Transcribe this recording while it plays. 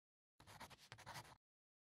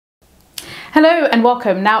Hello and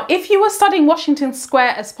welcome. Now, if you were studying Washington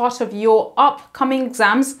Square as part of your upcoming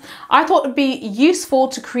exams, I thought it would be useful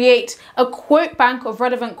to create a quote bank of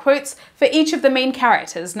relevant quotes for each of the main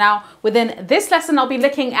characters. Now, within this lesson, I'll be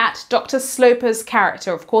looking at Dr. Sloper's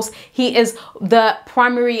character. Of course, he is the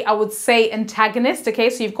primary, I would say, antagonist. Okay,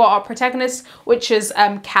 so you've got our protagonist, which is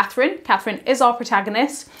Catherine. Catherine is our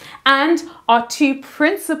protagonist. And our two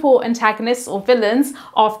principal antagonists or villains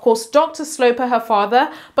are, of course, Dr. Sloper, her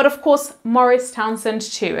father, but of course, Morris Townsend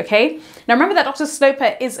too, okay? Now remember that Dr.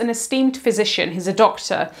 Sloper is an esteemed physician. He's a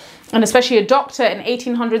doctor, and especially a doctor in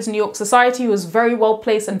 1800s New York society who was very well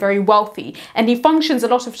placed and very wealthy. And he functions a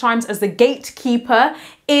lot of times as the gatekeeper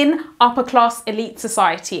in upper class elite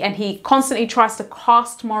society. And he constantly tries to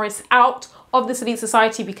cast Morris out of this elite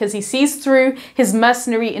society because he sees through his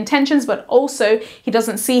mercenary intentions, but also he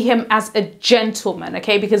doesn't see him as a gentleman,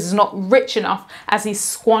 okay, because he's not rich enough as he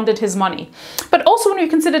squandered his money. But also when we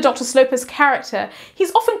consider Dr. Sloper's character,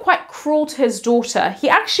 he's often quite cruel to his daughter. He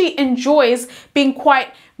actually enjoys being quite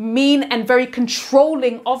mean and very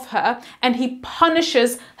controlling of her, and he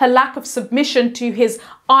punishes her lack of submission to his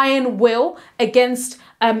iron will against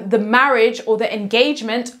the marriage or the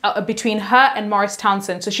engagement between her and Morris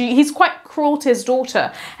Townsend. So he's quite cruel to his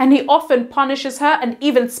daughter, and he often punishes her and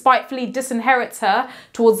even spitefully disinherits her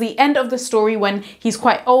towards the end of the story when he's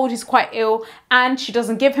quite old, he's quite ill, and she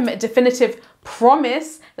doesn't give him a definitive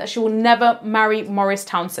promise that she will never marry Morris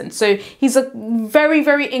Townsend. So he's a very,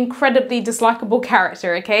 very incredibly dislikable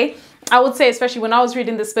character, okay? I would say, especially when I was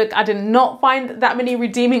reading this book, I did not find that many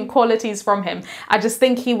redeeming qualities from him. I just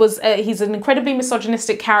think he's an incredibly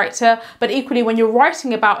misogynistic character, but equally when you're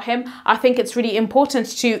writing about him, I think it's really important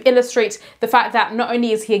to illustrate the fact that not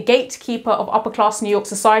only is he a gatekeeper of upper class New York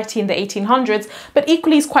society in the 1800s, but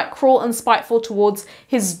equally he's quite cruel and spiteful towards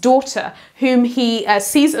his daughter, whom he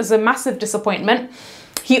sees as a massive disappointment.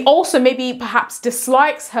 He also maybe perhaps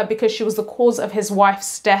dislikes her because she was the cause of his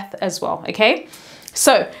wife's death as well, okay?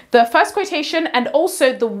 So the first quotation, and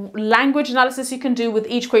also the language analysis you can do with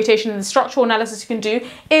each quotation and the structural analysis you can do,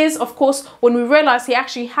 is of course when we realize he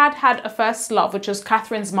actually had a first love, which was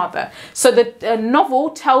Catherine's mother. So the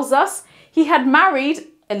novel tells us he had married,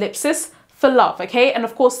 ellipsis, for love, okay? And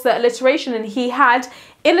of course the alliteration and he had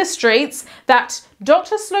illustrates that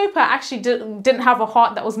Dr. Sloper actually didn't have a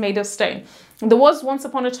heart that was made of stone. There was once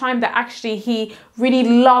upon a time that actually he really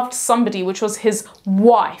loved somebody, which was his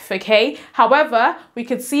wife, okay? However, we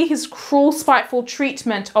could see his cruel, spiteful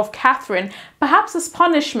treatment of Catherine, perhaps as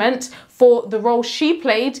punishment for the role she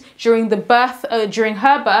played during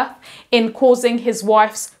her birth in causing his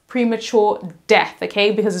wife's premature death,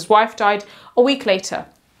 okay? Because his wife died a week later.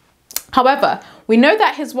 However, we know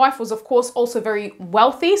that his wife was, of course, also very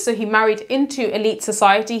wealthy. So he married into elite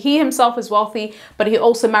society. He himself is wealthy, but he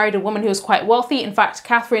also married a woman who was quite wealthy. In fact,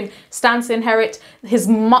 Catherine stands to inherit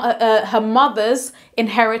her mother's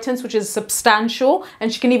inheritance, which is substantial.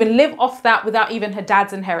 And she can even live off that without even her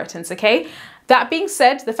dad's inheritance, okay? That being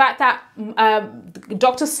said, the fact that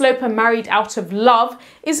Dr. Sloper married out of love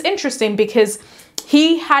is interesting because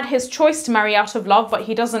he had his choice to marry out of love, but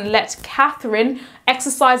he doesn't let Catherine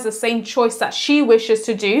exercise the same choice that she wishes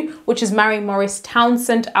to do, which is marry Morris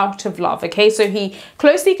Townsend out of love, okay? So he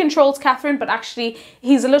closely controls Catherine, but actually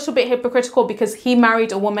he's a little bit hypocritical because he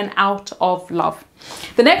married a woman out of love.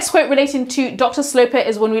 The next quote relating to Dr. Sloper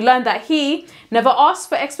is when we learn that he never asked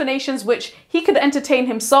for explanations which he could entertain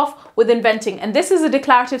himself with inventing. And this is a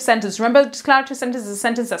declarative sentence. Remember, a declarative sentence is a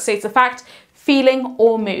sentence that states a fact, feeling,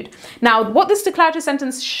 or mood. Now, what this declarative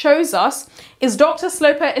sentence shows us is Dr.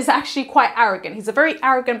 Sloper is actually quite arrogant. He's a very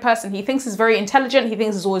arrogant person. He thinks he's very intelligent. He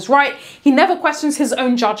thinks he's always right. He never questions his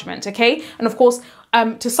own judgment, okay? And of course,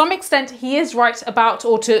 to some extent, he is right about,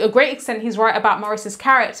 or to a great extent, he's right about Morris's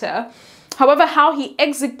character. However, how he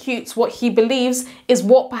executes what he believes is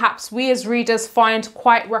what perhaps we as readers find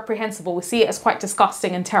quite reprehensible. We see it as quite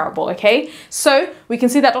disgusting and terrible, okay? So we can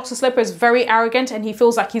see that Dr. Sloper is very arrogant and he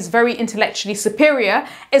feels like he's very intellectually superior,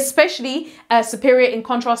 especially superior in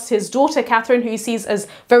contrast to his daughter, Catherine, who he sees as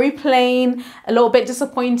very plain, a little bit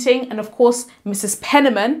disappointing. And of course, Mrs.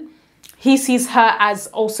 Penniman, he sees her as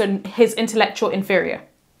also his intellectual inferior.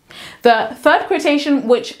 The third quotation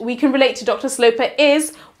which we can relate to Dr. Sloper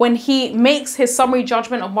is when he makes his summary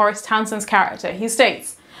judgment of Morris Townsend's character. He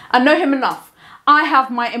states, "I know him enough. I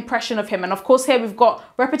have my impression of him." And of course here we've got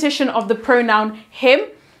repetition of the pronoun him.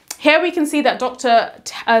 Here we can see that Dr.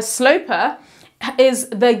 Sloper is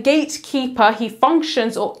the gatekeeper. He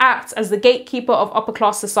functions or acts as the gatekeeper of upper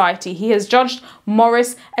class society. He has judged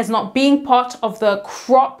Morris as not being part of the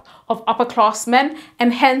crop of upper class men,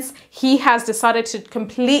 and hence he has decided to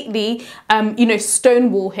completely,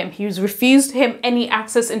 stonewall him. He's refused him any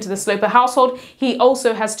access into the Sloper household. He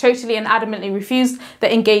also has totally and adamantly refused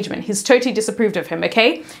the engagement. He's totally disapproved of him,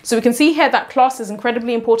 okay? So we can see here that class is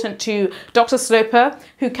incredibly important to Dr. Sloper,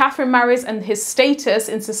 who Catherine marries, and his status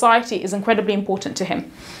in society is incredibly important to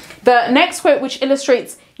him. The next quote, which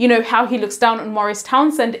illustrates, how he looks down on Maurice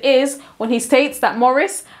Townsend, is when he states that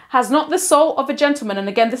Maurice has not the soul of a gentleman. And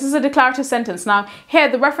again, this is a declarative sentence. Now, here,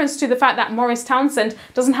 the reference to the fact that Maurice Townsend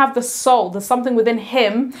doesn't have the soul, there's something within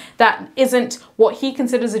him that isn't what he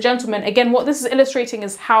considers a gentleman. Again, what this is illustrating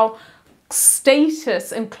is how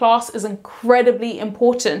status and class is incredibly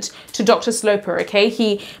important to Dr. Sloper, okay?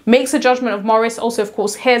 He makes a judgment of Maurice, also, of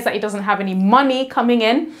course, hears that he doesn't have any money coming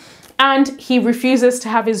in, and he refuses to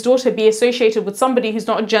have his daughter be associated with somebody who's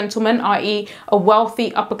not a gentleman, i.e. a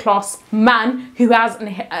wealthy upper class man who has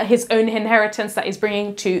his own inheritance that he's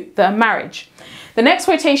bringing to the marriage. The next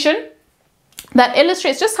quotation that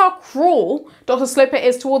illustrates just how cruel Dr. Sloper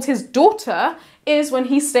is towards his daughter is when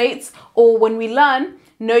he states, or when we learn,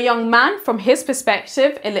 no young man from his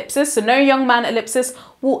perspective, ellipsis, so no young man, ellipsis,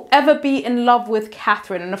 will ever be in love with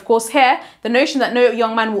Catherine. And of course here, the notion that no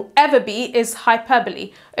young man will ever be is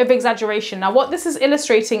hyperbole, over exaggeration. Now what this is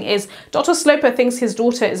illustrating is Dr. Sloper thinks his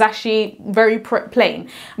daughter is actually very plain,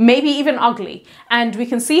 maybe even ugly. And we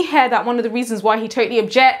can see here that one of the reasons why he totally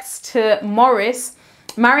objects to Maurice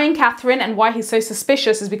marrying Catherine and why he's so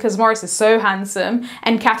suspicious is because Maurice is so handsome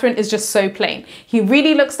and Catherine is just so plain. He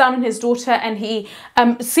really looks down on his daughter and he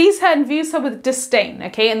sees her and views her with disdain,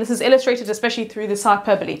 okay? And this is illustrated especially through this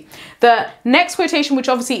hyperbole. The next quotation, which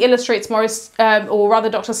obviously illustrates Maurice, or rather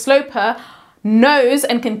Dr. Sloper, knows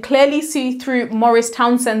and can clearly see through Maurice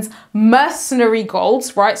Townsend's mercenary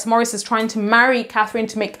goals, right? So Maurice is trying to marry Catherine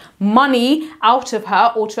to make money out of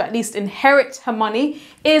her, or to at least inherit her money,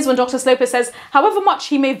 is when Dr. Sloper says, however much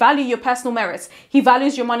he may value your personal merits, he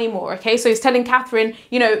values your money more, okay? So he's telling Catherine,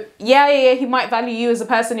 yeah, he might value you as a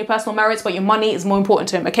person, your personal merits, but your money is more important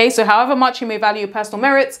to him, okay? So however much he may value your personal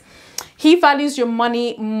merits, he values your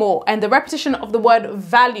money more. And the repetition of the word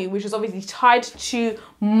value, which is obviously tied to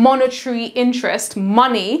monetary interest,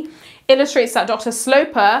 money, illustrates that Dr.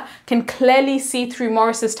 Sloper can clearly see through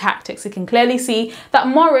Maurice's tactics. He can clearly see that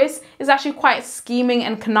Maurice is actually quite scheming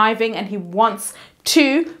and conniving, and he wants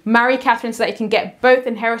to marry Catherine so that he can get both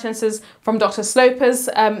inheritances from Dr. Sloper's,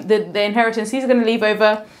 the inheritance he's going to leave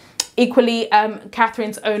over, equally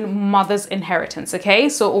Catherine's own mother's inheritance, okay?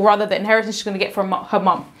 So, or rather the inheritance she's going to get from her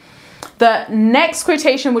mum. The next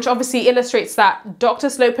quotation, which obviously illustrates that Dr.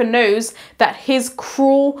 Sloper knows that his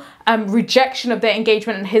cruel rejection of their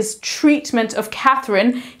engagement and his treatment of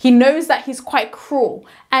Catherine, he knows that he's quite cruel,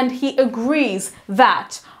 and he agrees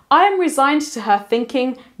that I am resigned to her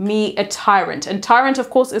thinking me a tyrant. And tyrant,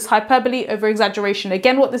 of course, is hyperbole, over exaggeration.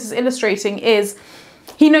 Again, what this is illustrating is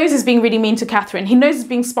he knows he's being really mean to Catherine. He knows he's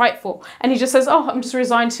being spiteful. And he just says, oh, I'm just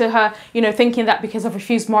resigned to her, thinking that because I've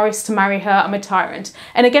refused Maurice to marry her, I'm a tyrant.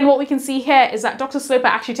 And again, what we can see here is that Dr. Sloper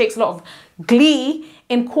actually takes a lot of glee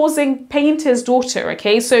in causing pain to his daughter,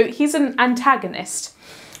 okay? So he's an antagonist.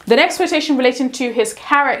 The next quotation relating to his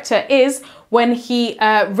character is when he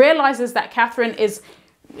realizes that Catherine is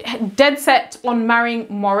dead set on marrying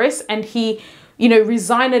Maurice, and he,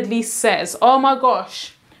 resignedly says, oh my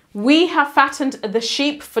gosh, we have fattened the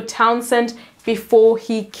sheep for Townsend before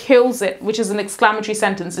he kills it, which is an exclamatory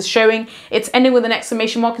sentence. It's ending with an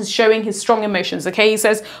exclamation mark, is showing his strong emotions, okay? He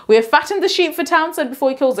says, we have fattened the sheep for Townsend before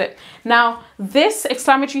he kills it. Now, this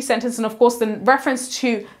exclamatory sentence, and of course the reference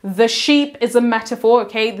to the sheep, is a metaphor,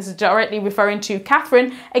 okay? This is directly referring to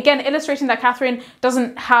Catherine, again, illustrating that Catherine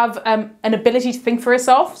doesn't have an ability to think for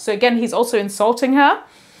herself. So again, he's also insulting her.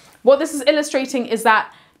 What this is illustrating is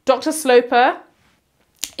that Dr. Sloper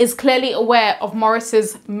is clearly aware of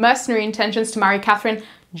Maurice's mercenary intentions to marry Catherine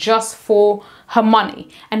just for her money.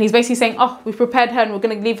 And he's basically saying, oh, we've prepared her and we're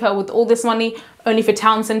going to leave her with all this money only for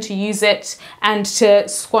Townsend to use it and to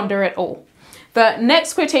squander it all. The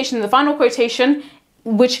next quotation, the final quotation,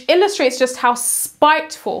 which illustrates just how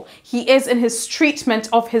spiteful he is in his treatment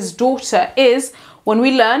of his daughter, is when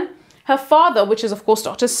we learn her father, which is of course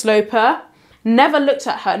Dr. Sloper, never looked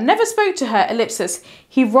at her, never spoke to her, ellipsis.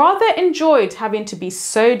 He rather enjoyed having to be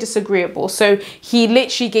so disagreeable. So he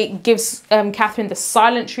literally gives Catherine the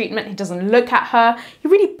silent treatment. He doesn't look at her. He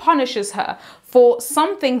really punishes her for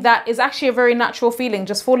something that is actually a very natural feeling,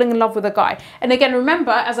 just falling in love with a guy. And again,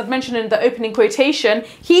 remember, as I've mentioned in the opening quotation,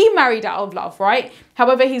 he married out of love, right?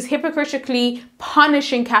 However, he's hypocritically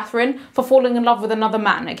punishing Catherine for falling in love with another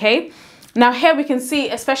man, okay? Now here we can see,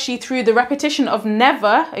 especially through the repetition of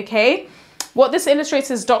never, okay, what this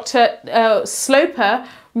illustrates is Dr. Sloper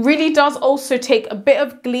really does also take a bit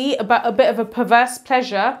of glee, about a bit of a perverse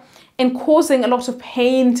pleasure in causing a lot of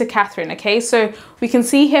pain to Catherine, okay? So we can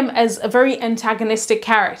see him as a very antagonistic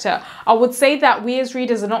character. I would say that we as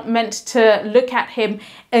readers are not meant to look at him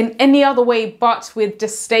in any other way but with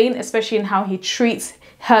disdain, especially in how he treats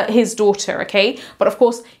his daughter, okay? But of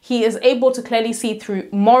course, he is able to clearly see through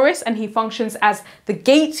Morris, and he functions as the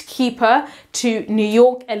gatekeeper to New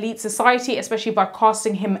York elite society, especially by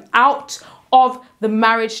casting him out of the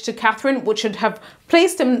marriage to Catherine, which should have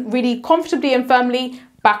placed him really comfortably and firmly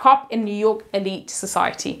back up in New York elite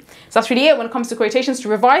society. So that's really it when it comes to quotations to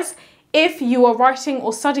revise if you are writing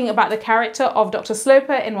or studying about the character of Dr.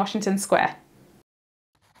 Sloper in Washington Square.